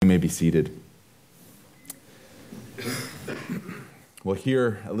may be seated. Well,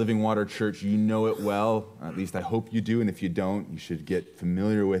 here at Living Water Church, you know it well. At least I hope you do, and if you don't, you should get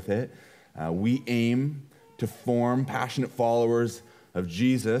familiar with it. We aim to form passionate followers of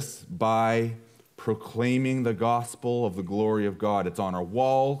Jesus by proclaiming the gospel of the glory of God. It's on our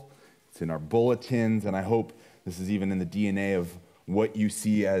wall, it's in our bulletins, and I hope this is even in the DNA of what you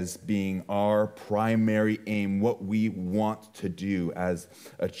see as being our primary aim, what we want to do as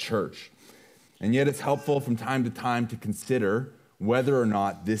a church. And yet it's helpful from time to time to consider whether or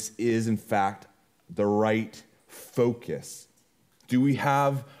not this is, in fact, the right focus. Do we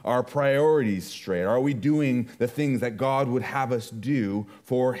have our priorities straight? Are we doing the things that God would have us do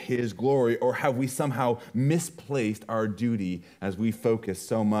for His glory? Or have we somehow misplaced our duty as we focus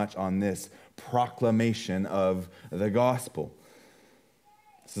so much on this proclamation of the gospel?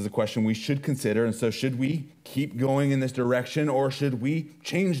 This is a question we should consider, and so should we keep going in this direction, or should we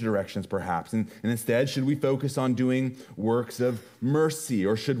change directions perhaps? And instead, should we focus on doing works of mercy,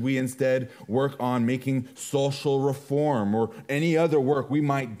 or should we instead work on making social reform, or any other work we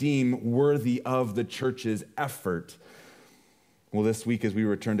might deem worthy of the church's effort? Well, this week as we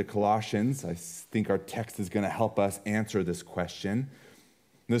return to Colossians, I think our text is going to help us answer this question.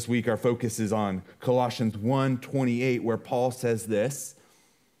 This week our focus is on Colossians 1:28, where Paul says this: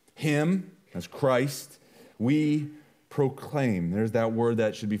 Him, as Christ, we proclaim. There's that word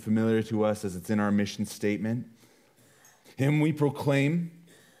that should be familiar to us as it's in our mission statement. Him we proclaim,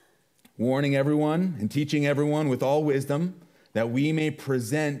 warning everyone and teaching everyone with all wisdom, that we may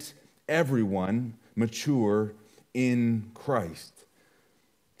present everyone mature in Christ.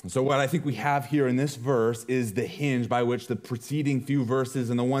 And so what I think we have here in this verse is the hinge by which the preceding few verses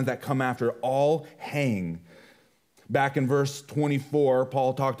and the ones that come after all hang. Back in verse 24,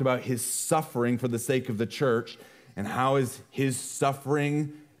 Paul talked about his suffering for the sake of the church. And how is his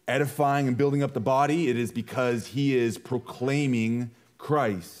suffering edifying and building up the body? It is because he is proclaiming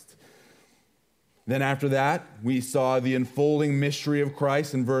Christ. Then after that, we saw the unfolding mystery of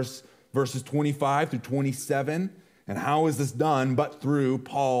Christ in verses 25 through 27. And how is this done but through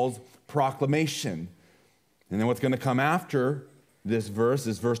Paul's proclamation? And then what's going to come after this verse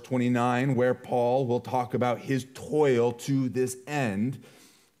is verse 29, where Paul will talk about his toil to this end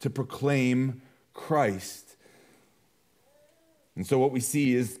to proclaim Christ. And so what we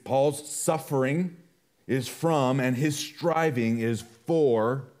see is Paul's suffering is from, and his striving is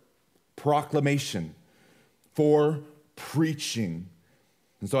for proclamation, for preaching.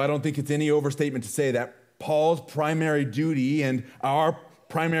 And so I don't think it's any overstatement to say that Paul's primary duty and our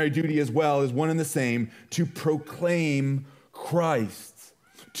primary duty as well is one and the same: to proclaim Christ,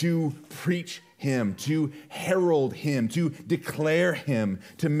 to preach Him, to herald Him, to declare Him,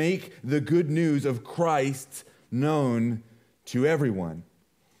 to make the good news of Christ known to everyone.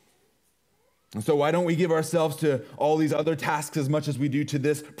 And so why don't we give ourselves to all these other tasks as much as we do to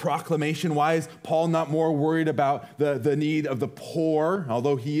this proclamation? Why is Paul not more worried about the need of the poor,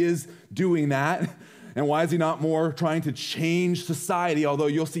 although he is doing that? And why is he not more trying to change society, although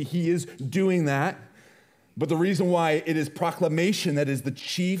you'll see he is doing that? But the reason why it is proclamation that is the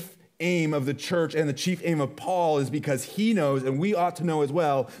chief aim of the church and the chief aim of Paul is because he knows, and we ought to know as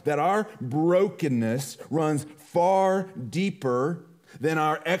well, that our brokenness runs far deeper than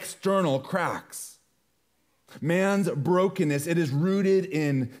our external cracks. Man's brokenness, it is rooted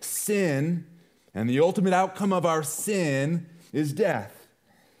in sin, and the ultimate outcome of our sin is death.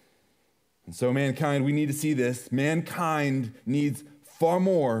 And so mankind, we need to see this. Mankind needs far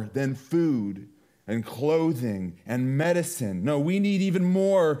more than food and clothing and medicine. No, we need even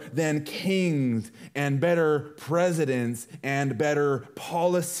more than kings and better presidents and better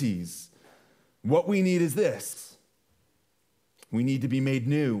policies. What we need is this: we need to be made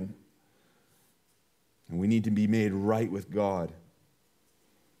new, and we need to be made right with God.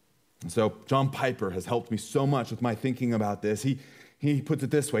 And so John Piper has helped me so much with my thinking about this. He puts it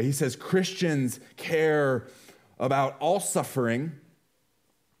this way. He says, Christians care about all suffering,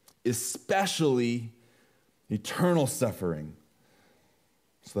 especially eternal suffering.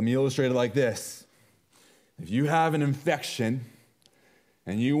 So let me illustrate it like this. If you have an infection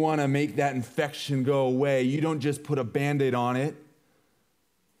and you want to make that infection go away, you don't just put a Band-Aid on it.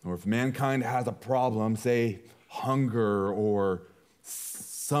 Or if mankind has a problem, say hunger or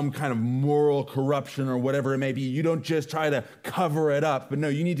some kind of moral corruption or whatever it may be, you don't just try to cover it up. But no,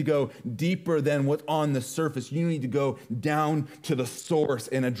 you need to go deeper than what's on the surface. You need to go down to the source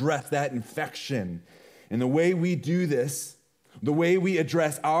and address that infection. And the way we do this, the way we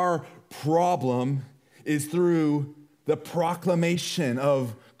address our problem, is through the proclamation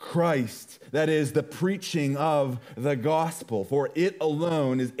of Christ, that is, the preaching of the gospel, for it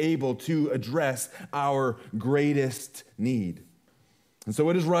alone is able to address our greatest need. And so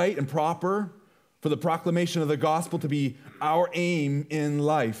it is right and proper for the proclamation of the gospel to be our aim in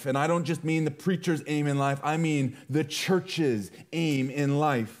life. And I don't just mean the preacher's aim in life, I mean the church's aim in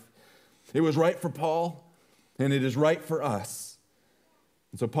life. It was right for Paul, and it is right for us.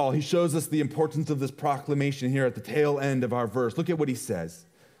 And so Paul, he shows us the importance of this proclamation here at the tail end of our verse. Look at what he says.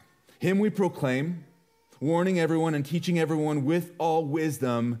 Him we proclaim, warning everyone and teaching everyone with all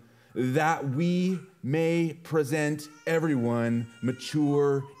wisdom, that we may present everyone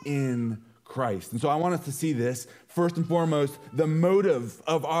mature in Christ. And so I want us to see this, first and foremost, the motive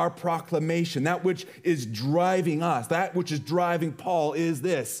of our proclamation, that which is driving us, that which is driving Paul is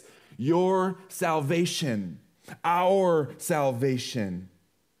this: your salvation, our salvation.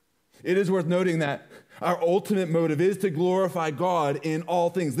 It is worth noting that our ultimate motive is to glorify God in all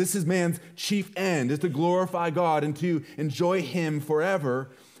things. This is man's chief end, is to glorify God and to enjoy him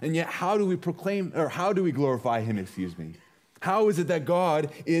forever. And yet, how do we glorify him, How is it that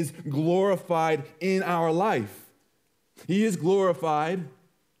God is glorified in our life? He is glorified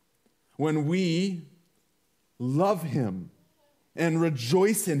when we love him and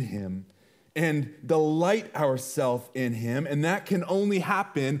rejoice in him and delight ourselves in him. And that can only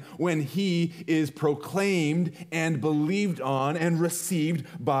happen when he is proclaimed and believed on and received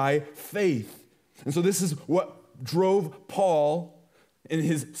by faith. And so this is what drove Paul in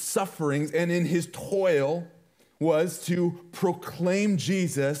his sufferings and in his toil, was to proclaim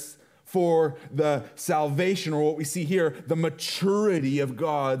Jesus for the salvation, or what we see here, the maturity of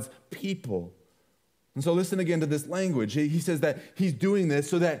God's people. And so listen again to this language. He says that he's doing this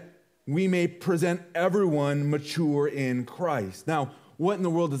so that we may present everyone mature in Christ. Now, what in the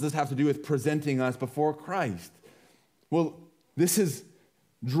world does this have to do with presenting us before Christ? Well, this is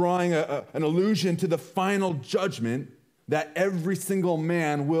drawing an allusion to the final judgment that every single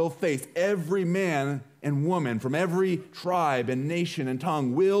man will face. Every man and woman from every tribe and nation and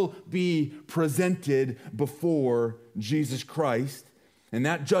tongue will be presented before Jesus Christ. And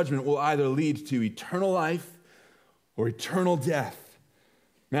that judgment will either lead to eternal life or eternal death.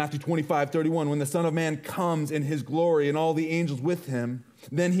 Matthew 25:31, when the Son of Man comes in his glory and all the angels with him,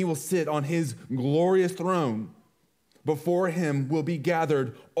 then he will sit on his glorious throne. Before him will be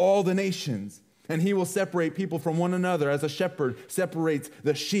gathered all the nations, and he will separate people from one another as a shepherd separates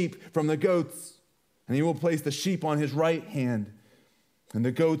the sheep from the goats. And he will place the sheep on his right hand and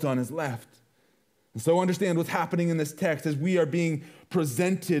the goats on his left. And so understand what's happening in this text as we are being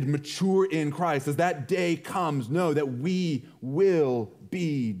presented mature in Christ. As that day comes, know that we will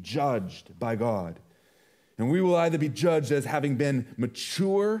be judged by God. And we will either be judged as having been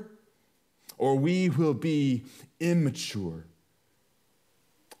mature or we will be immature.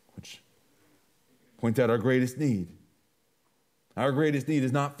 Which points out our greatest need. Our greatest need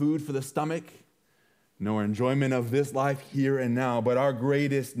is not food for the stomach, nor enjoyment of this life here and now, but our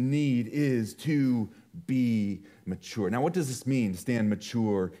greatest need is to be mature. Now, what does this mean, to stand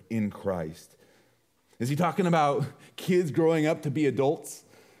mature in Christ? Is he talking about kids growing up to be adults?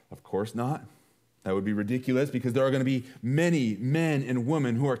 Of course not. That would be ridiculous, because there are going to be many men and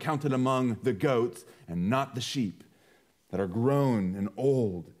women who are counted among the goats and not the sheep, that are grown and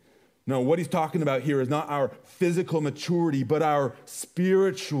old. No, what he's talking about here is not our physical maturity, but our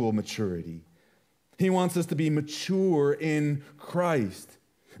spiritual maturity. He wants us to be mature in Christ.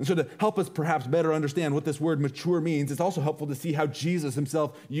 And so to help us perhaps better understand what this word mature means, it's also helpful to see how Jesus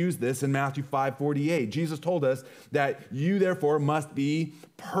himself used this in Matthew 5:48. Jesus told us that you therefore must be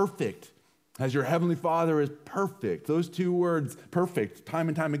perfect as your heavenly Father is perfect. Those two words, perfect, time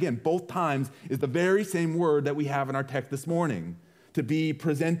and time again, both times is the very same word that we have in our text this morning. To be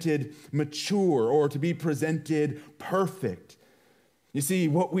presented mature or to be presented perfect. You see,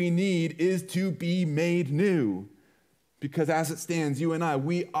 what we need is to be made new. Because as it stands, you and I,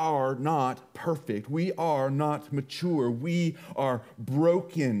 we are not perfect. We are not mature. We are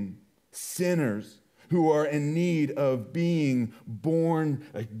broken sinners who are in need of being born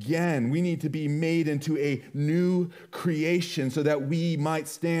again. We need to be made into a new creation so that we might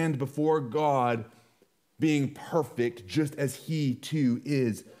stand before God being perfect just as he too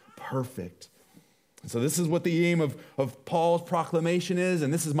is perfect. So this is what the aim of Paul's proclamation is,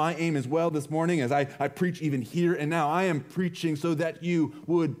 and this is my aim as well this morning as I preach even here and now. I am preaching so that you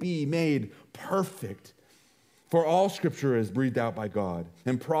would be made perfect. For all Scripture is breathed out by God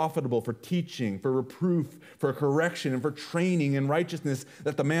and profitable for teaching, for reproof, for correction, and for training in righteousness,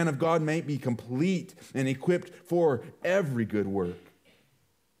 that the man of God may be complete and equipped for every good work.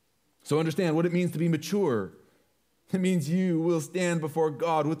 So understand what it means to be mature. It means you will stand before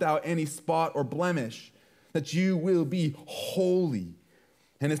God without any spot or blemish, that you will be holy.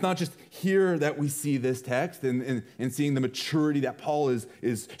 And it's not just here that we see this text and seeing the maturity that Paul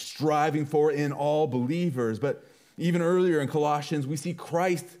is striving for in all believers, but even earlier in Colossians, we see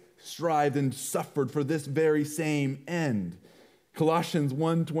Christ strived and suffered for this very same end. Colossians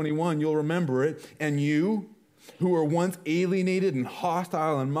 1:21, you'll remember it. And you, who were once alienated and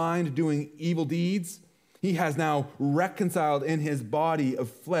hostile in mind, doing evil deeds, he has now reconciled in his body of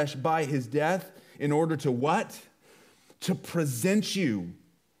flesh by his death in order to what? To present you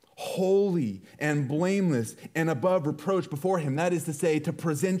holy and blameless and above reproach before him. That is to say, to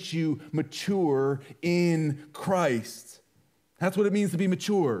present you mature in Christ. That's what it means to be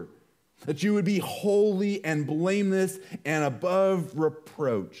mature. That you would be holy and blameless and above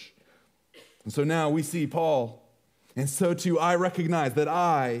reproach. And so now we see Paul, and so too I recognize that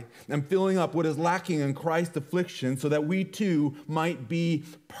I am filling up what is lacking in Christ's affliction so that we too might be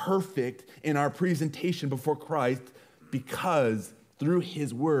perfect in our presentation before Christ, because through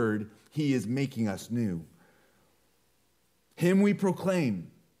his word, he is making us new. Him we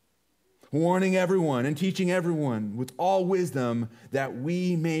proclaim, warning everyone and teaching everyone with all wisdom, that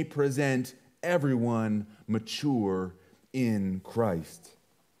we may present everyone mature in Christ.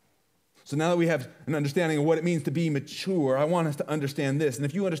 So now that we have an understanding of what it means to be mature, I want us to understand this. And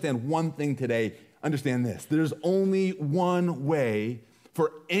if you understand one thing today, understand this. There's only one way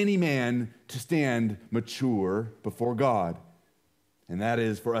for any man to stand mature before God, and that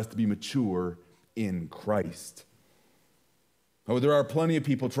is for us to be mature in Christ. Oh, there are plenty of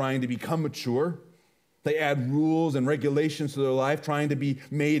people trying to become mature. They add rules and regulations to their life, trying to be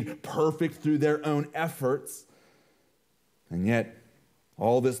made perfect through their own efforts. And yet,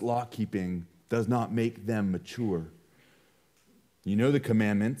 all this law keeping does not make them mature. You know the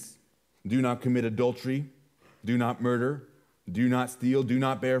commandments. Do not commit adultery. Do not murder. Do not steal. Do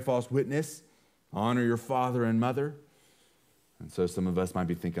not bear false witness. Honor your father and mother. And so some of us might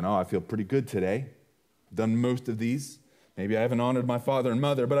be thinking, oh, I feel pretty good today. I've done most of these. Maybe I haven't honored my father and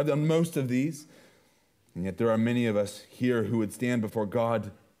mother, but I've done most of these. And yet there are many of us here who would stand before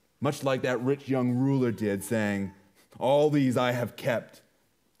God, much like that rich young ruler did, saying, all these I have kept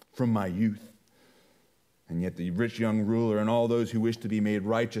from my youth. And yet the rich young ruler and all those who wish to be made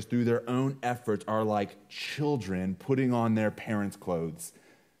righteous through their own efforts are like children putting on their parents' clothes,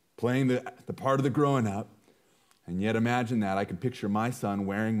 playing the part of the growing up. And yet imagine that. I can picture my son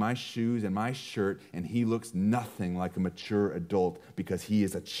wearing my shoes and my shirt, and he looks nothing like a mature adult because he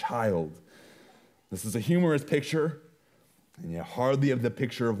is a child. This is a humorous picture, and yet hardly of the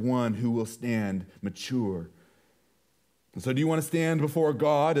picture of one who will stand mature. And so do you want to stand before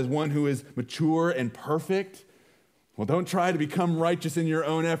God as one who is mature and perfect? Well, don't try to become righteous in your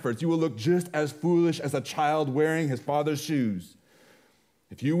own efforts. You will look just as foolish as a child wearing his father's shoes.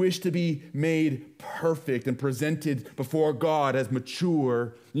 If you wish to be made perfect and presented before God as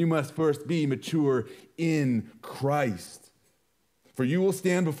mature, you must first be mature in Christ. For you will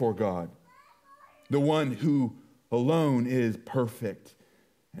stand before God, the one who alone is perfect,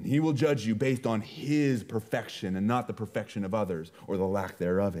 and he will judge you based on his perfection and not the perfection of others or the lack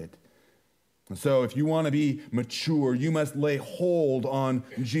thereof it. And so if you want to be mature, you must lay hold on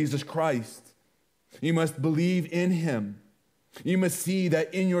Jesus Christ. You must believe in him. You must see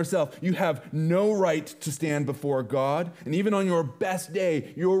that in yourself you have no right to stand before God, and even on your best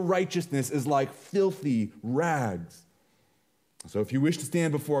day, your righteousness is like filthy rags. So if you wish to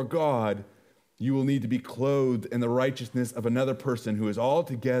stand before God, you will need to be clothed in the righteousness of another person who is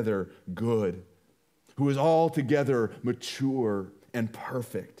altogether good, who is altogether mature and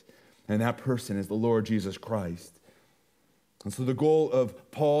perfect, and that person is the Lord Jesus Christ. And so the goal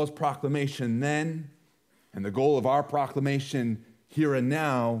of Paul's proclamation then, and the goal of our proclamation here and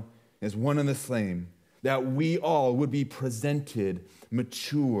now, is one and the same, that we all would be presented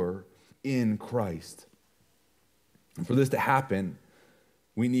mature in Christ. And for this to happen,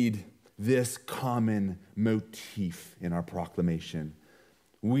 we need this common motif in our proclamation.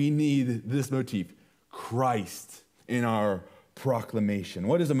 We need this motif, Christ, in our proclamation.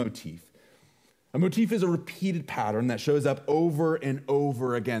 What is a motif? A motif is a repeated pattern that shows up over and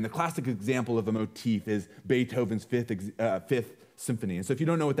over again. The classic example of a motif is Beethoven's Fifth Symphony. And so if you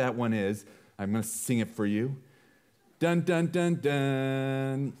don't know what that one is, I'm going to sing it for you. Dun, dun, dun,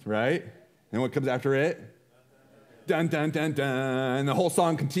 dun, right? And what comes after it? Dun, dun, dun, dun. And the whole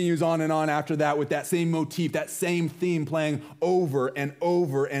song continues on and on after that with that same motif, that same theme playing over and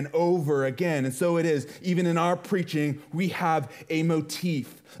over and over again. And so it is, even in our preaching, we have a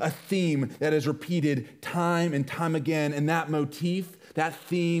motif, a theme that is repeated time and time again. And that motif, that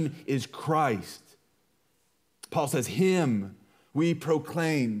theme is Christ. Paul says, him we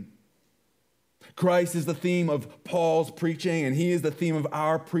proclaim. Christ is the theme of Paul's preaching, and he is the theme of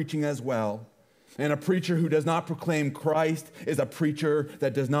our preaching as well. And a preacher who does not proclaim Christ is a preacher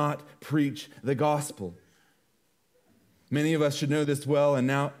that does not preach the gospel. Many of us should know this well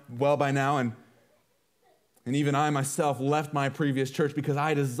by now, and even I myself left my previous church because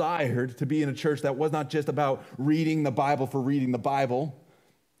I desired to be in a church that was not just about reading the Bible for reading the Bible,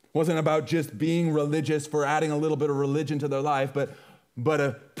 wasn't about just being religious for adding a little bit of religion to their life, but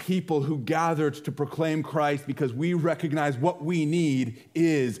a people who gathered to proclaim Christ because we recognize what we need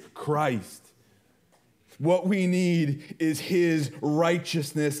is Christ. What we need is his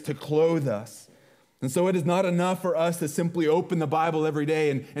righteousness to clothe us. And so it is not enough for us to simply open the Bible every day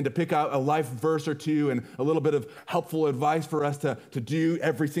and to pick out a life verse or two and a little bit of helpful advice for us to do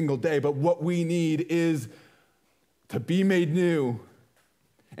every single day. But what we need is to be made new.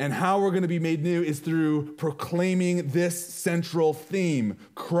 And how we're going to be made new is through proclaiming this central theme,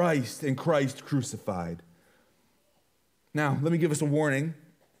 Christ and Christ crucified. Now, let me give us a warning.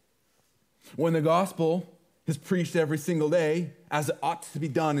 When the gospel is preached every single day, as it ought to be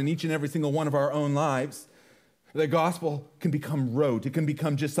done in each and every single one of our own lives, the gospel can become rote. It can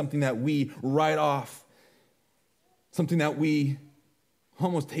become just something that we write off, something that we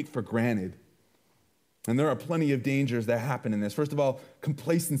almost take for granted. And there are plenty of dangers that happen in this. First of all,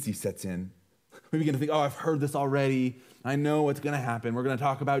 complacency sets in. We begin to think, I've heard this already. I know what's going to happen. We're going to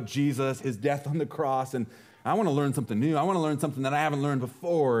talk about Jesus, his death on the cross, and I want to learn something new. I want to learn something that I haven't learned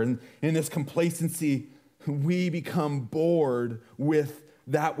before. And in this complacency, we become bored with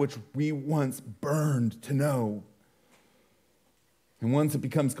that which we once burned to know. And once it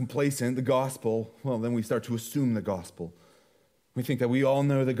becomes complacent, the gospel, then we start to assume the gospel. We think that we all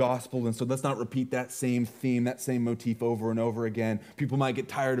know the gospel, and so let's not repeat that same theme, that same motif over and over again. People might get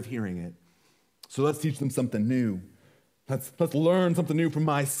tired of hearing it. So let's teach them something new. Let's learn something new from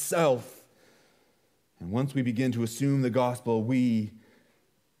myself. And once we begin to assume the gospel, we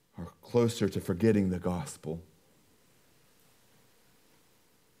are closer to forgetting the gospel.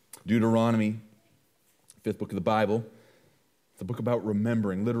 Deuteronomy, fifth book of the Bible, it's a book about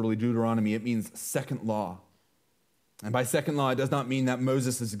remembering. Literally, Deuteronomy, it means second law. And by second law, it does not mean that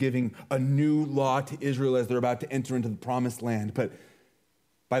Moses is giving a new law to Israel as they're about to enter into the promised land. But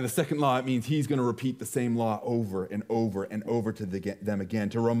by the second law, it means he's going to repeat the same law over and over and over to them again,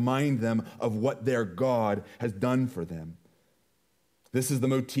 to remind them of what their God has done for them. This is the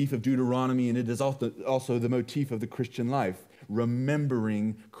motif of Deuteronomy, and it is also the motif of the Christian life,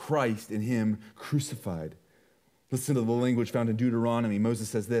 remembering Christ and him crucified. Listen to the language found in Deuteronomy. Moses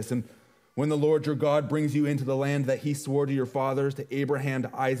says this, and when the Lord your God brings you into the land that he swore to your fathers, to Abraham,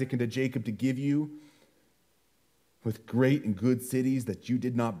 to Isaac, and to Jacob to give you, with great and good cities that you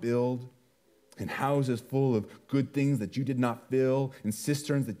did not build, and houses full of good things that you did not fill, and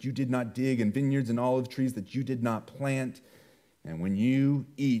cisterns that you did not dig, and vineyards and olive trees that you did not plant. And when you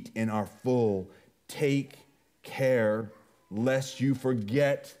eat and are full, take care lest you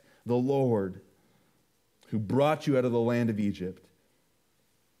forget the Lord who brought you out of the land of Egypt,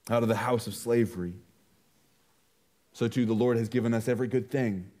 out of the house of slavery. So too the Lord has given us every good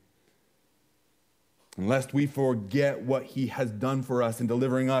thing. And lest we forget what he has done for us in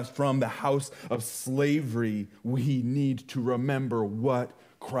delivering us from the house of slavery, we need to remember what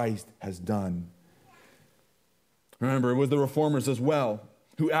Christ has done. Remember, it was the reformers as well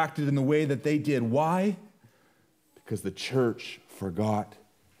who acted in the way that they did. Why? Because the church forgot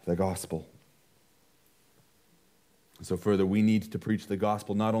the gospel. So further, we need to preach the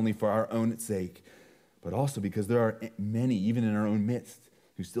gospel not only for our own sake, but also because there are many, even in our own midst,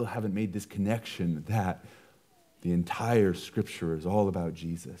 who still haven't made this connection that the entire Scripture is all about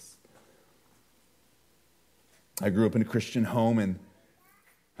Jesus. I grew up in a Christian home, and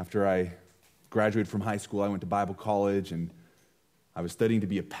after I graduated from high school, I went to Bible college, and I was studying to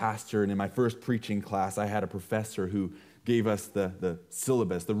be a pastor. And in my first preaching class, I had a professor who gave us the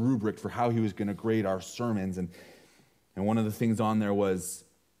syllabus, the rubric for how he was going to grade our sermons. And one of the things on there was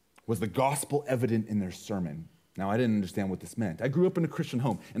the gospel evident in their sermon. Now, I didn't understand what this meant. I grew up in a Christian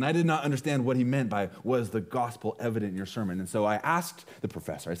home, and I did not understand what he meant by was the gospel evident in your sermon. And so I asked the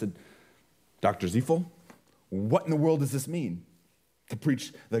professor, I said, Dr. Ziefel, what in the world does this mean to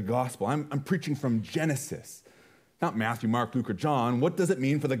preach the gospel? I'm preaching from Genesis, not Matthew, Mark, Luke, or John. What does it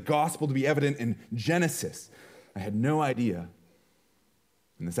mean for the gospel to be evident in Genesis? I had no idea.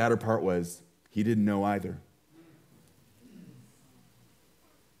 And the sadder part was he didn't know either.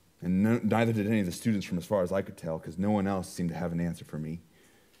 And neither did any of the students from as far as I could tell, because no one else seemed to have an answer for me.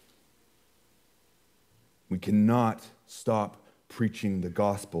 We cannot stop preaching the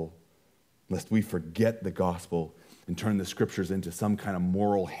gospel lest we forget the gospel and turn the scriptures into some kind of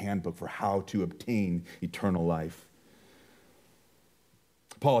moral handbook for how to obtain eternal life.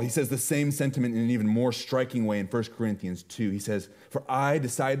 Paul, he says the same sentiment in an even more striking way in 1 Corinthians 2. He says, "For I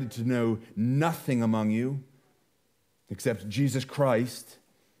decided to know nothing among you except Jesus Christ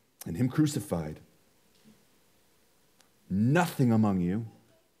and him crucified." Nothing among you.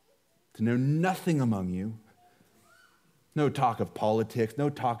 To know nothing among you. No talk of politics, no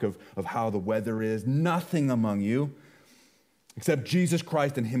talk of how the weather is, nothing among you except Jesus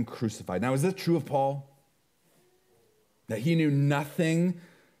Christ and him crucified. Now, is this true of Paul? That he knew nothing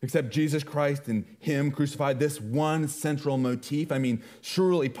except Jesus Christ and him crucified, this one central motif? I mean,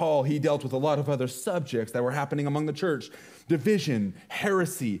 surely Paul, he dealt with a lot of other subjects that were happening among the church. Division,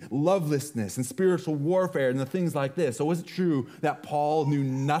 heresy, lovelessness, and spiritual warfare, and the things like this. So is it true that Paul knew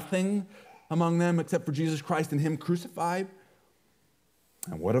nothing among them except for Jesus Christ and him crucified?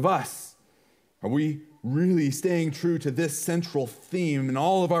 And what of us? Are we really staying true to this central theme in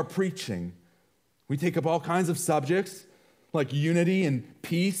all of our preaching? We take up all kinds of subjects like unity and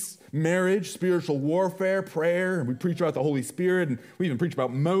peace, marriage, spiritual warfare, prayer, and we preach about the Holy Spirit, and we even preach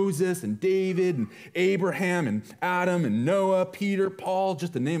about Moses and David and Abraham and Adam and Noah, Peter, Paul,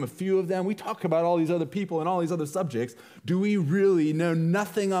 just to name a few of them. We talk about all these other people and all these other subjects. Do we really know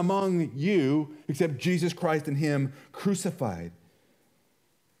nothing among you except Jesus Christ and him crucified?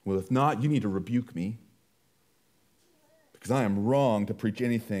 Well, if not, you need to rebuke me, because I am wrong to preach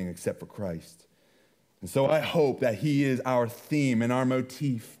anything except for Christ. And so I hope that he is our theme and our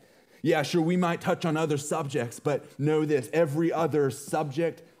motif. Yeah, sure, we might touch on other subjects, but know this, every other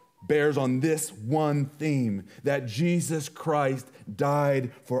subject bears on this one theme, that Jesus Christ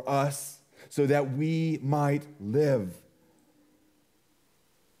died for us so that we might live.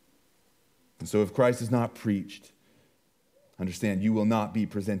 And so if Christ is not preached, understand, you will not be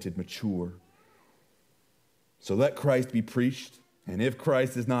presented mature. So let Christ be preached, and if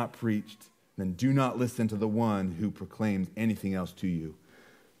Christ is not preached, then do not listen to the one who proclaims anything else to you.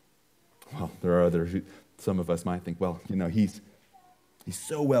 Well, there are others who, some of us might think, well, he's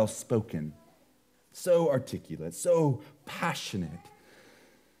so well spoken, so articulate, so passionate.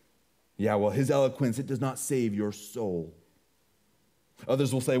 Yeah, well, his eloquence, it does not save your soul.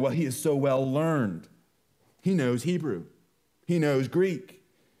 Others will say, well, he is so well learned. He knows Hebrew. He knows Greek.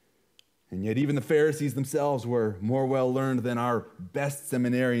 And yet even the Pharisees themselves were more well-learned than our best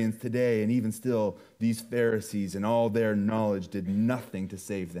seminarians today. And even still, these Pharisees and all their knowledge did nothing to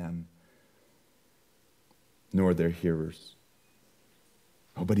save them, nor their hearers.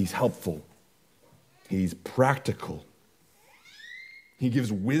 Oh, but he's helpful. He's practical. He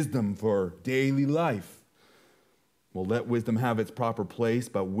gives wisdom for daily life. Well, let wisdom have its proper place,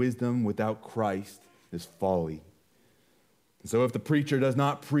 but wisdom without Christ is folly. So if the preacher does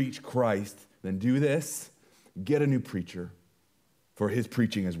not preach Christ, then do this: get a new preacher, for his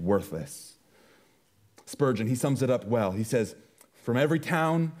preaching is worthless. Spurgeon, he sums it up well. He says, from every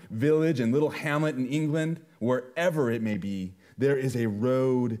town, village, and little hamlet in England, wherever it may be, there is a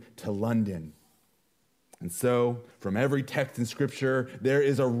road to London. And so, from every text in Scripture, there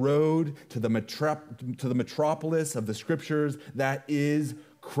is a road to the metropolis of the Scriptures that is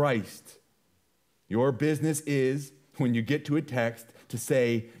Christ. Your business is, when you get to a text, to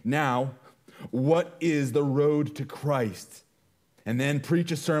say, now, what is the road to Christ? And then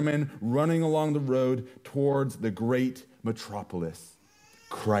preach a sermon running along the road towards the great metropolis,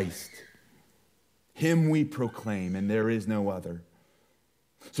 Christ. Him we proclaim, and there is no other.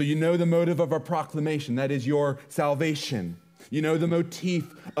 So you know the motive of our proclamation, that is your salvation. You know the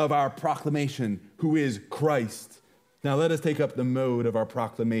motif of our proclamation, who is Christ. Now let us take up the mode of our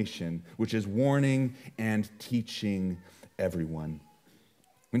proclamation, which is warning and teaching everyone.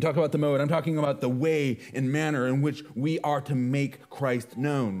 When we talk about the mode, I'm talking about the way and manner in which we are to make Christ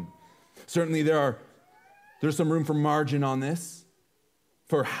known. Certainly there's some room for margin on this,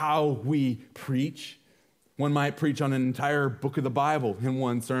 for how we preach. One might preach on an entire book of the Bible in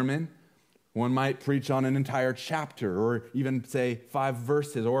one sermon. One might preach on an entire chapter, or even say 5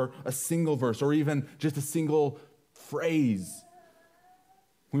 verses, or a single verse, or even just a single phrase.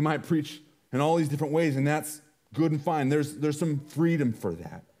 We might preach in all these different ways, and that's good and fine. There's some freedom for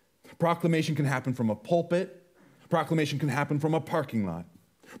that. Proclamation can happen from a pulpit. Proclamation can happen from a parking lot.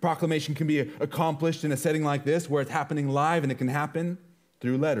 Proclamation can be accomplished in a setting like this, where it's happening live, and it can happen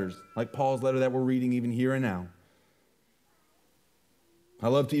through letters, like Paul's letter that we're reading even here and now. I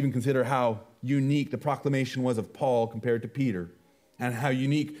love to even consider how unique the proclamation was of Paul compared to Peter, and how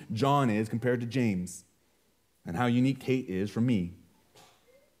unique John is compared to James, and how unique Kate is from me.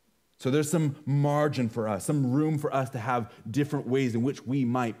 So there's some margin for us, some room for us to have different ways in which we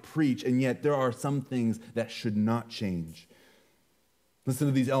might preach, and yet there are some things that should not change. Listen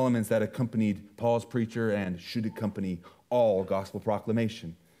to these elements that accompanied Paul's preacher and should accompany all gospel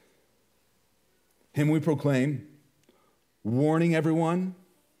proclamation. Him we proclaim, warning everyone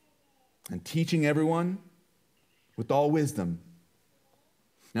and teaching everyone with all wisdom.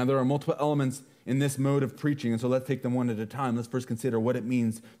 Now, there are multiple elements in this mode of preaching, and so let's take them one at a time. Let's first consider what it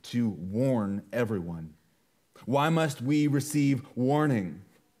means to warn everyone. Why must we receive warning?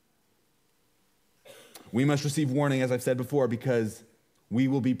 We must receive warning, as I've said before, because we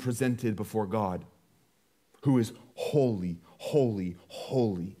will be presented before God, who is holy, holy,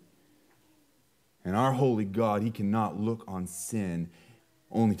 holy. And our holy God, he cannot look on sin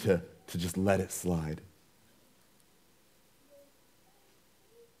only to just let it slide.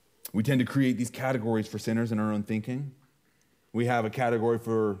 We tend to create these categories for sinners in our own thinking. We have a category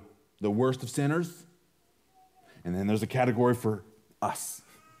for the worst of sinners, and then there's a category for us.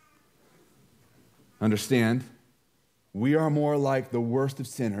 Understand, we are more like the worst of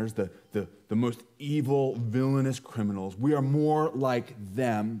sinners, the most evil, villainous criminals. We are more like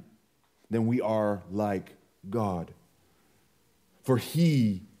them than we are like God. For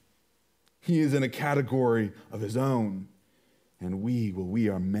he is in a category of his own. And we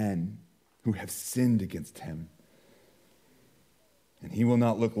are men who have sinned against him. And he will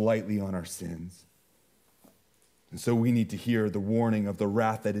not look lightly on our sins. And so we need to hear the warning of the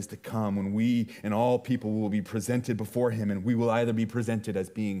wrath that is to come when we and all people will be presented before him, and we will either be presented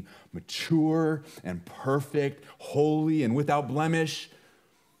as being mature and perfect, holy and without blemish,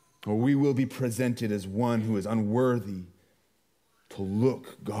 or we will be presented as one who is unworthy to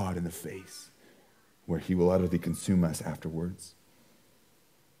look God in the face, where he will utterly consume us afterwards.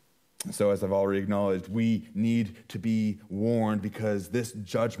 So, as I've already acknowledged, we need to be warned because this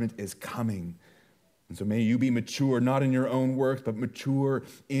judgment is coming. And so may you be mature, not in your own works, but mature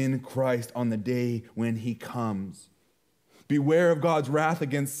in Christ on the day when he comes. Beware of God's wrath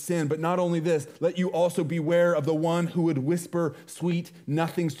against sin, but not only this, let you also beware of the one who would whisper sweet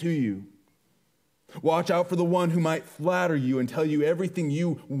nothings to you. Watch out for the one who might flatter you and tell you everything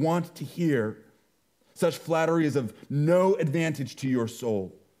you want to hear. Such flattery is of no advantage to your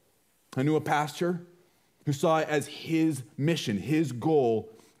soul. I knew a pastor who saw it as his mission, his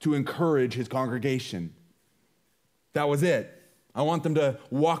goal, to encourage his congregation. That was it. I want them to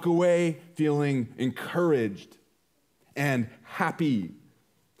walk away feeling encouraged and happy,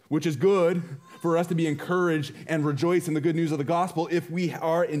 which is good for us to be encouraged and rejoice in the good news of the gospel if we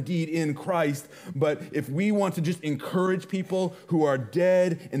are indeed in Christ. But if we want to just encourage people who are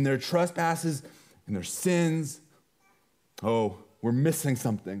dead in their trespasses and their sins, we're missing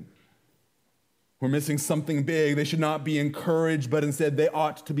something. We're missing something big. They should not be encouraged, but instead they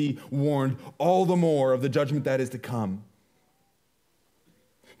ought to be warned all the more of the judgment that is to come.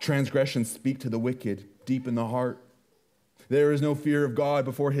 Transgressions speak to the wicked deep in the heart. There is no fear of God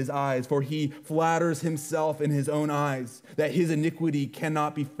before his eyes, for he flatters himself in his own eyes, that his iniquity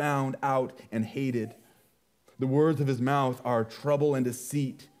cannot be found out and hated. The words of his mouth are trouble and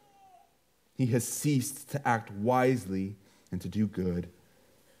deceit. He has ceased to act wisely and to do good.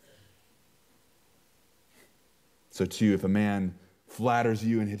 So too, if a man flatters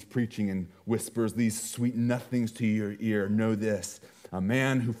you in his preaching and whispers these sweet nothings to your ear, know this: a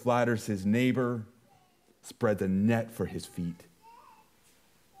man who flatters his neighbor spreads a net for his feet.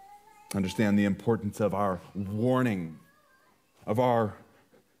 Understand the importance of our warning, of our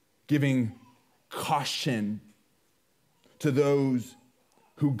giving caution to those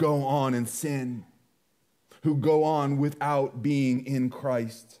who go on in sin, who go on without being in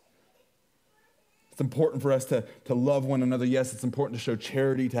Christ. It's important for us to love one another. Yes, it's important to show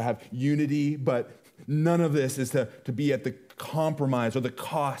charity, to have unity, but none of this is to be at the compromise or the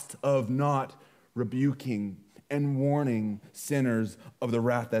cost of not rebuking and warning sinners of the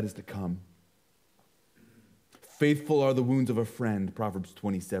wrath that is to come. Faithful are the wounds of a friend, Proverbs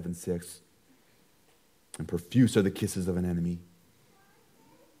 27:6, and profuse are the kisses of an enemy.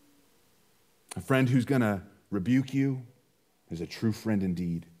 A friend who's going to rebuke you is a true friend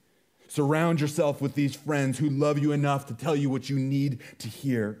indeed. Surround yourself with these friends who love you enough to tell you what you need to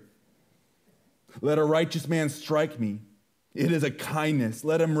hear. Let a righteous man strike me. It is a kindness.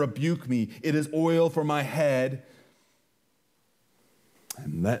 Let him rebuke me. It is oil for my head.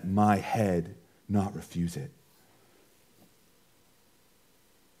 And let my head not refuse it.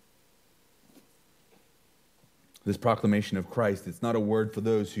 This proclamation of Christ, it's not a word for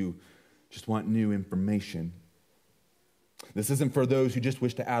those who just want new information. This isn't for those who just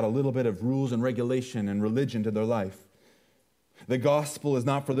wish to add a little bit of rules and regulation and religion to their life. The gospel is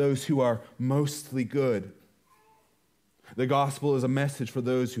not for those who are mostly good. The gospel is a message for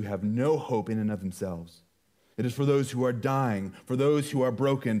those who have no hope in and of themselves. It is for those who are dying, for those who are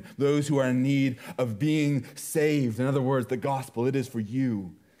broken, those who are in need of being saved. In other words, the gospel, it is for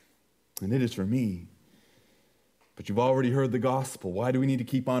you, and it is for me. But you've already heard the gospel. Why do we need to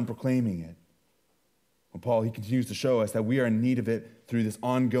keep on proclaiming it? Well, Paul, he continues to show us that we are in need of it through this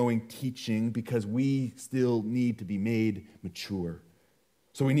ongoing teaching because we still need to be made mature.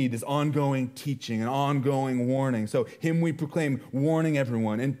 So we need this ongoing teaching and ongoing warning. So him we proclaim, warning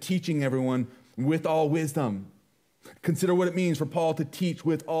everyone and teaching everyone with all wisdom. Consider what it means for Paul to teach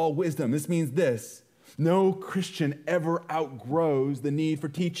with all wisdom. This means this: no Christian ever outgrows the need for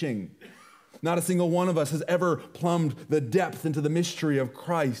teaching. Not a single one of us has ever plumbed the depth into the mystery of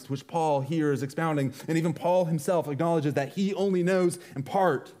Christ, which Paul here is expounding. And even Paul himself acknowledges that he only knows in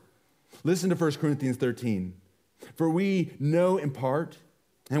part. Listen to 1 Corinthians 13. For we know in part,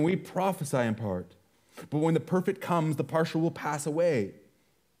 and we prophesy in part. But when the perfect comes, the partial will pass away.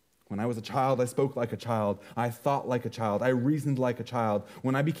 When I was a child, I spoke like a child. I thought like a child. I reasoned like a child.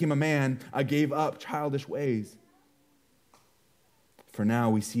 When I became a man, I gave up childish ways. For now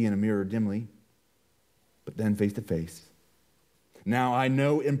we see in a mirror dimly, but then face to face. Now I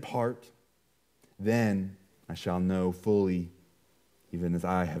know in part, then I shall know fully, even as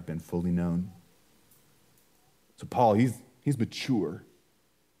I have been fully known. So Paul, he's mature.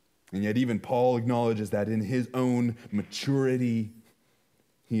 And yet even Paul acknowledges that in his own maturity,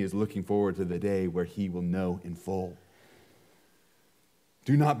 he is looking forward to the day where he will know in full.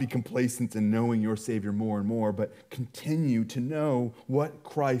 Do not be complacent in knowing your Savior more and more, but continue to know what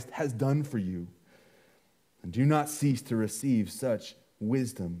Christ has done for you. And do not cease to receive such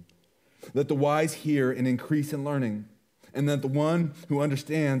wisdom. Let the wise hear and increase in learning, and let the one who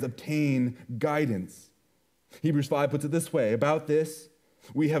understands obtain guidance. Hebrews 5 puts it this way: about this,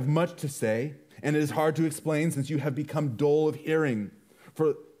 we have much to say, and it is hard to explain since you have become dull of hearing.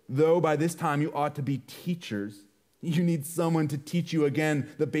 For though by this time you ought to be teachers, you need someone to teach you again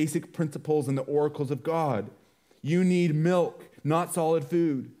the basic principles and the oracles of God. You need milk, not solid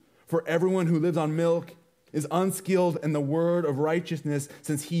food. For everyone who lives on milk is unskilled in the word of righteousness,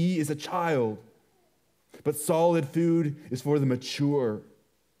 since he is a child. But solid food is for the mature,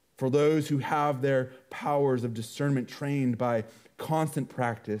 for those who have their powers of discernment trained by constant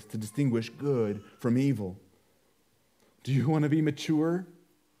practice to distinguish good from evil. Do you want to be mature?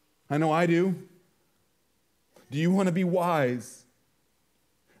 I know I do. Do you want to be wise?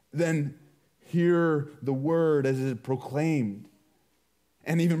 Then hear the word as it is proclaimed,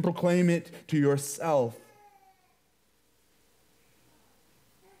 and even proclaim it to yourself.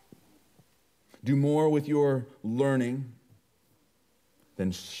 Do more with your learning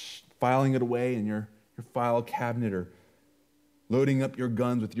than filing it away in your file cabinet or loading up your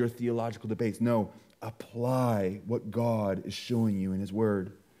guns with your theological debates. No, apply what God is showing you in his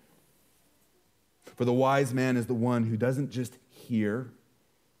word. For the wise man is the one who doesn't just hear,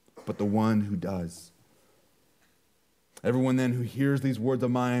 but the one who does. Everyone then who hears these words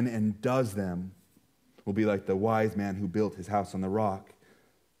of mine and does them will be like the wise man who built his house on the rock.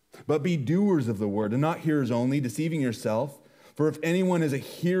 But be doers of the word and not hearers only, deceiving yourself. For if anyone is a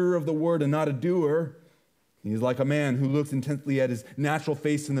hearer of the word and not a doer, he is like a man who looks intently at his natural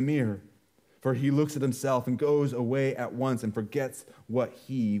face in the mirror. For he looks at himself and goes away at once and forgets what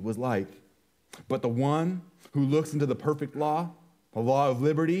he was like. But the one who looks into the perfect law, the law of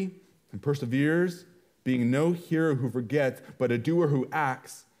liberty, and perseveres, being no hearer who forgets, but a doer who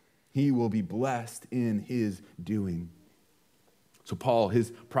acts, he will be blessed in his doing. So Paul,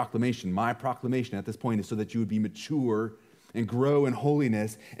 his proclamation, my proclamation at this point is so that you would be mature and grow in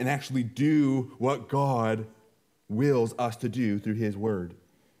holiness and actually do what God wills us to do through his word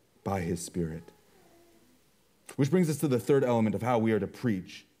by his Spirit. Which brings us to the third element of how we are to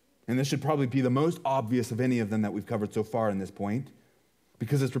preach. And this should probably be the most obvious of any of them that we've covered so far in this point,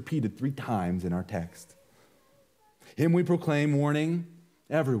 because it's repeated 3 times in our text. Him we proclaim, warning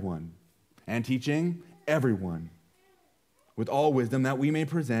everyone and teaching everyone with all wisdom, that we may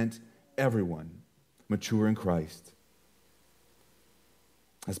present everyone mature in Christ.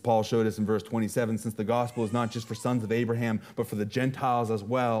 As Paul showed us in verse 27, since the gospel is not just for sons of Abraham, but for the Gentiles as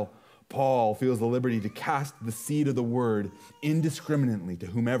well, Paul feels the liberty to cast the seed of the word indiscriminately to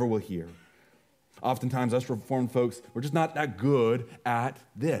whomever will hear. Oftentimes, us Reformed folks, we're just not that good at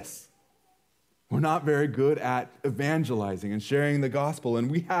this. We're not very good at evangelizing and sharing the gospel, and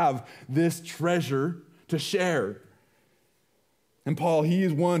we have this treasure to share. And Paul, he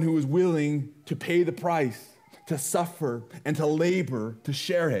is one who is willing to pay the price, to suffer, and to labor to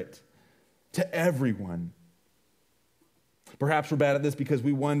share it to everyone. Perhaps we're bad at this because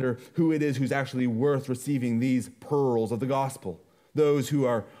we wonder who it is who's actually worth receiving these pearls of the gospel, those who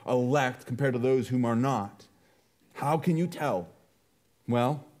are elect compared to those whom are not. How can you tell?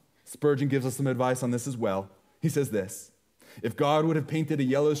 Well, Spurgeon gives us some advice on this as well. He says this: if God would have painted a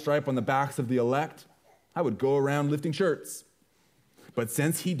yellow stripe on the backs of the elect, I would go around lifting shirts. But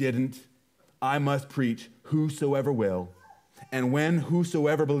since he didn't, I must preach whosoever will. And when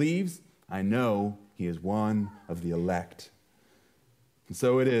whosoever believes, I know he is one of the elect. And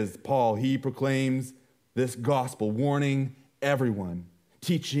so it is, Paul, he proclaims this gospel, warning everyone,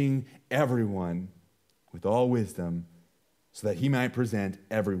 teaching everyone with all wisdom, so that he might present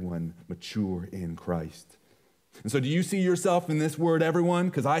everyone mature in Christ. And so do you see yourself in this word, everyone?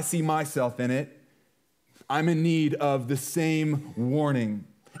 Because I see myself in it. I'm in need of the same warning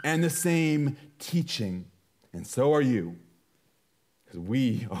and the same teaching. And so are you. Because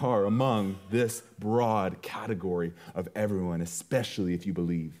we are among this broad category of everyone, especially if you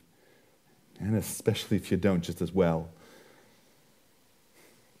believe. And especially if you don't just as well.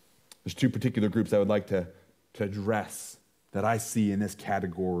 There's two particular groups I would like to address that I see in this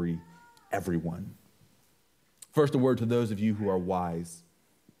category, everyone. First, a word to those of you who are wise.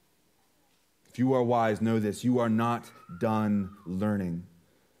 If you are wise, know this: you are not done learning.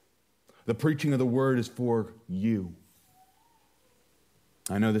 The preaching of the word is for you.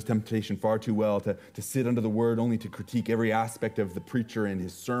 I know this temptation far too well to sit under the word only to critique every aspect of the preacher and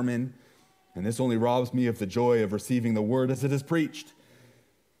his sermon, and this only robs me of the joy of receiving the word as it is preached.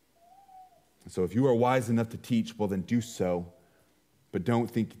 So if you are wise enough to teach, well then do so, but don't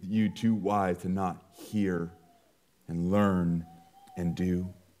think you too wise to not hear and learn and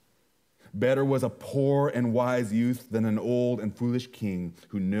do. Better was a poor and wise youth than an old and foolish king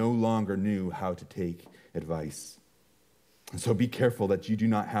who no longer knew how to take advice. And so be careful that you do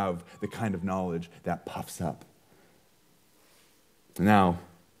not have the kind of knowledge that puffs up. Now,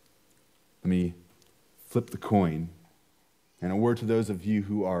 let me flip the coin. And a word to those of you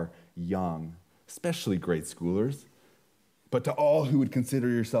who are young, especially grade schoolers, but to all who would consider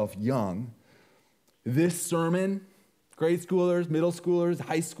yourself young, this sermon, grade schoolers, middle schoolers,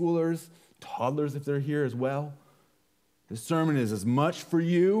 high schoolers, toddlers if they're here as well, this sermon is as much for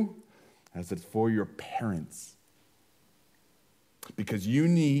you as it's for your parents. Because you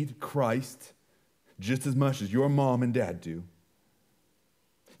need Christ just as much as your mom and dad do.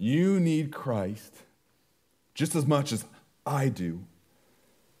 You need Christ just as much as I do.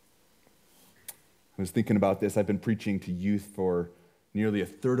 I was thinking about this. I've been preaching to youth for nearly a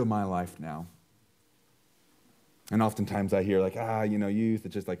third of my life now. And oftentimes I hear like, youth,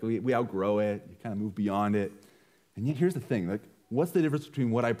 it's just like we outgrow it. You kind of move beyond it. And yet here's the thing. Like, what's the difference between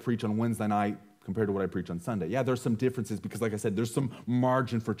what I preach on Wednesday night compared to what I preach on Sunday? Yeah, there's some differences because, like I said, there's some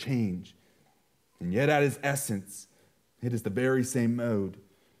margin for change. And yet at its essence, it is the very same mode.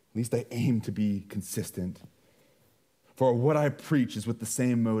 At least I aim to be consistent. For what I preach is with the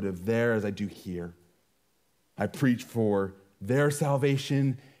same motive there as I do here. I preach for their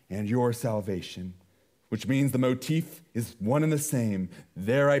salvation and your salvation, which means the motif is one and the same.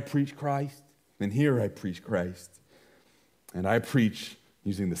 There I preach Christ, and here I preach Christ. And I preach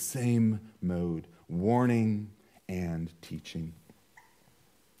using the same mode, warning and teaching.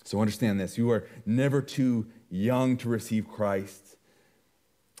 So understand this: you are never too young to receive Christ,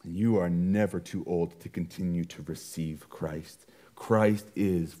 and you are never too old to continue to receive Christ. Christ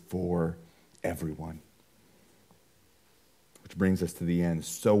is for everyone. Which brings us to the end.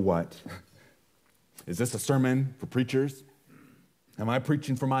 So what? Is this a sermon for preachers? Am I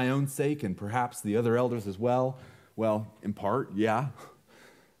preaching for my own sake and perhaps the other elders as well? Well, in part, yeah.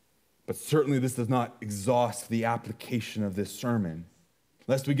 But certainly this does not exhaust the application of this sermon.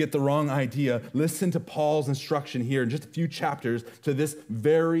 Lest we get the wrong idea, listen to Paul's instruction here in just a few chapters to this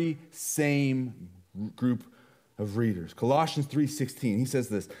very same group of readers. Colossians 3:16, he says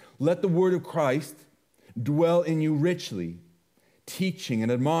this: "Let the word of Christ dwell in you richly, teaching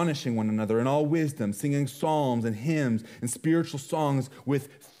and admonishing one another in all wisdom, singing psalms and hymns and spiritual songs with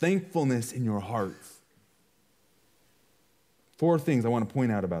thankfulness in your hearts." 4 things I want to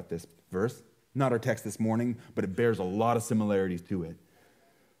point out about this verse. Not our text this morning, but it bears a lot of similarities to it.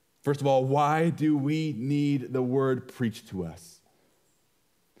 First of all, why do we need the word preached to us?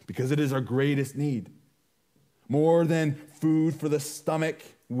 Because it is our greatest need. More than food for the stomach,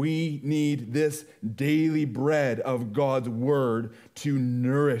 we need this daily bread of God's word to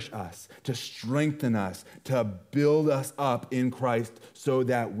nourish us, to strengthen us, to build us up in Christ so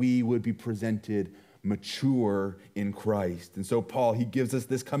that we would be presented mature in Christ. And so Paul, he gives us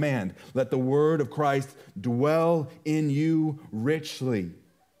this command: let the word of Christ dwell in you richly.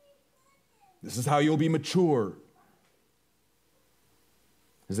 This is how you'll be mature.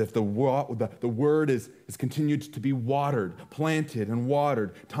 As if the word is continued to be watered, planted and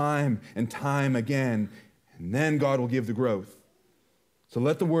watered time and time again, and then God will give the growth. So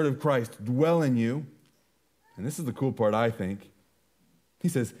let the word of Christ dwell in you. And this is the cool part, I think. He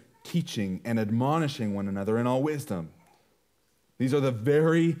says, teaching and admonishing one another in all wisdom. These are the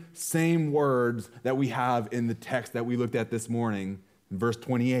very same words that we have in the text that we looked at this morning in verse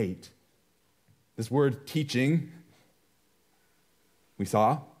 28. This word teaching, we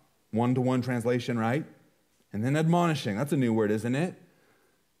saw, one-to-one translation, right? And then admonishing, that's a new word, isn't it?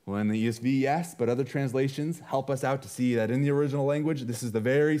 Well, in the ESV, yes, but other translations help us out to see that in the original language, this is the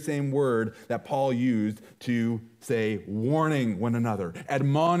very same word that Paul used to say warning one another,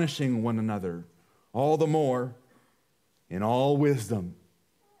 admonishing one another, all the more in all wisdom.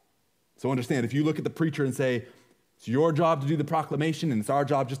 So understand, if you look at the preacher and say, it's your job to do the proclamation and it's our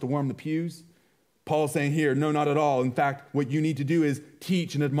job just to warm the pews, Paul's saying here, no, not at all. In fact, what you need to do is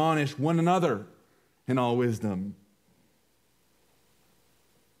teach and admonish one another in all wisdom.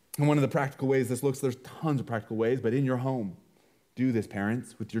 And one of the practical ways this looks, there's tons of practical ways, but in your home, do this,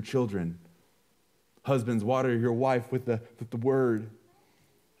 parents, with your children. Husbands, water your wife with the word.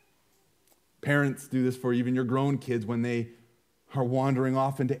 Parents, do this for even your grown kids when they are wandering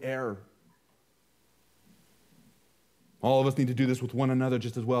off into error. All of us need to do this with one another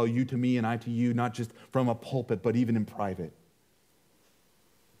just as well, you to me and I to you, not just from a pulpit, but even in private.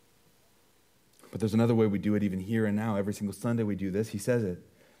 But there's another way we do it even here and now. Every single Sunday we do this. He says it.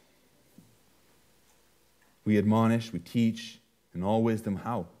 We admonish, we teach in all wisdom.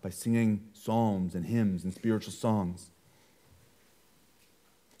 How? By singing psalms and hymns and spiritual songs.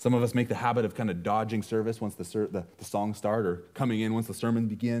 Some of us make the habit of kind of dodging service once the songs start, or coming in once the sermon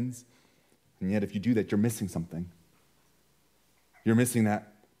begins. And yet if you do that, you're missing something. You're missing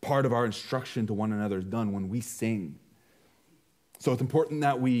that part of our instruction to one another is done when we sing. So it's important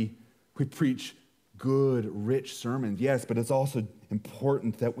that we preach good, rich sermons, yes, but it's also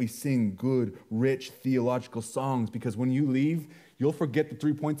important that we sing good, rich theological songs, because when you leave, you'll forget the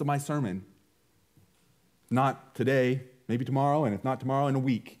 3 points of my sermon. Not today, maybe tomorrow, and if not tomorrow, in a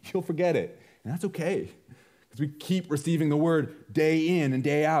week. You'll forget it, and that's okay, because we keep receiving the word day in and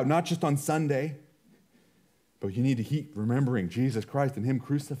day out, not just on Sunday. But you need to keep remembering Jesus Christ and Him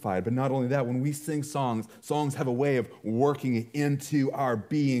crucified. But not only that, when we sing songs, songs have a way of working into our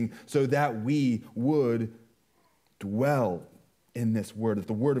being so that we would dwell in this word, that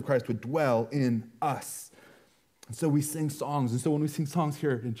the word of Christ would dwell in us. And so we sing songs. And so when we sing songs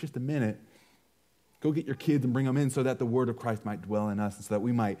here in just a minute, go get your kids and bring them in so that the word of Christ might dwell in us and so that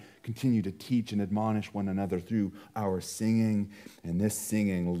we might continue to teach and admonish one another through our singing. And this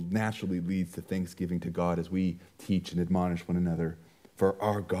singing naturally leads to thanksgiving to God as we teach and admonish one another. For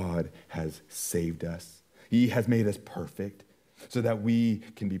our God has saved us. He has made us perfect so that we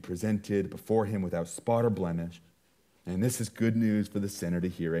can be presented before Him without spot or blemish. And this is good news for the sinner to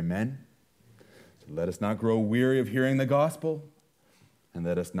hear. Amen? So let us not grow weary of hearing the gospel, and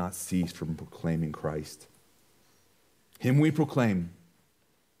let us not cease from proclaiming Christ. Him we proclaim,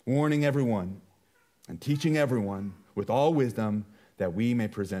 warning everyone and teaching everyone with all wisdom, that we may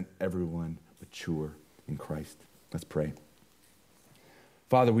present everyone mature in Christ. Let's pray.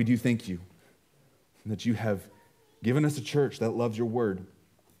 Father, we do thank you that you have given us a church that loves your word.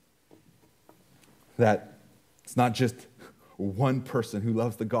 That it's not just one person who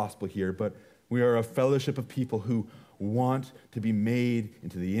loves the gospel here, but we are a fellowship of people who want to be made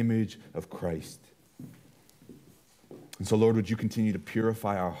into the image of Christ. And so, Lord, would you continue to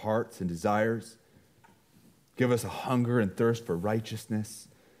purify our hearts and desires? Give us a hunger and thirst for righteousness.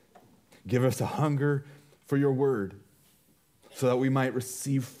 Give us a hunger for your word so that we might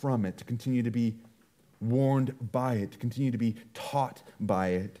receive from it, to continue to be warned by it, to continue to be taught by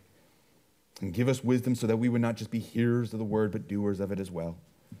it. And give us wisdom so that we would not just be hearers of the word, but doers of it as well.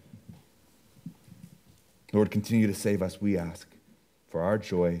 Lord, continue to save us, we ask, for our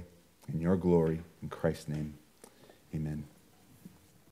joy and your glory. In Christ's name, amen.